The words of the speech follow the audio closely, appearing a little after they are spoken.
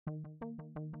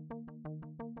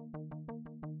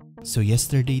So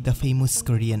yesterday, the famous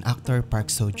Korean actor Park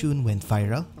Seo Joon went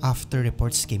viral after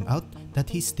reports came out that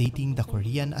he's dating the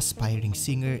Korean aspiring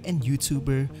singer and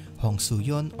YouTuber Soo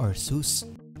Yeon or Xooos.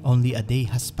 Only a day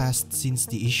has passed since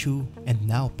the issue, and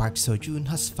now Park Seo Joon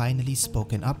has finally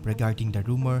spoken up regarding the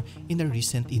rumor in a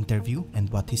recent interview, and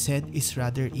what he said is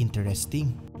rather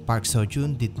interesting. Park Seo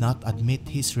Joon did not admit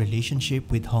his relationship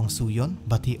with Soo Yeon,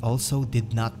 but he also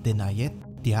did not deny it.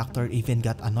 The actor even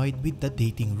got annoyed with the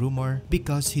dating rumor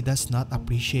because he does not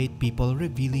appreciate people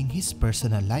revealing his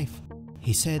personal life.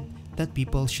 He said that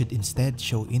people should instead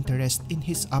show interest in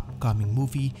his upcoming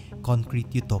movie,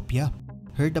 Concrete Utopia.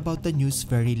 Heard about the news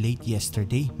very late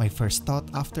yesterday. My first thought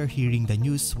after hearing the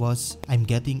news was, I'm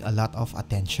getting a lot of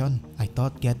attention. I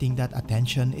thought getting that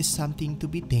attention is something to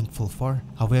be thankful for.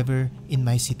 However, in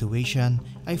my situation,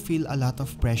 I feel a lot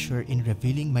of pressure in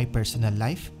revealing my personal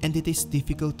life, and it is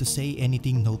difficult to say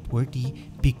anything noteworthy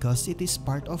because it is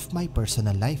part of my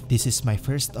personal life. This is my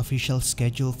first official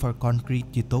schedule for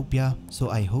Concrete Utopia,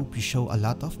 so I hope you show a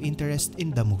lot of interest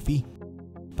in the movie.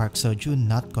 Park Seo Joon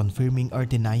not confirming or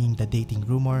denying the dating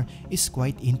rumor is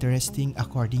quite interesting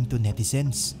according to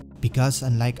netizens. Because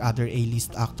unlike other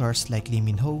A-list actors like Lee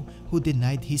Min-ho who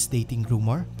denied his dating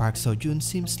rumor, Park Seo Joon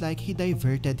seems like he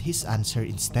diverted his answer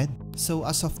instead. So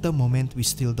as of the moment, we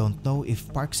still don't know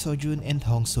if Park Seo Joon and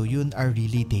Soo Yeon are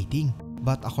really dating.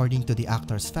 But according to the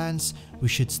actor's fans, we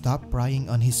should stop prying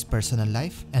on his personal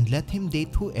life and let him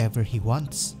date whoever he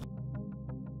wants.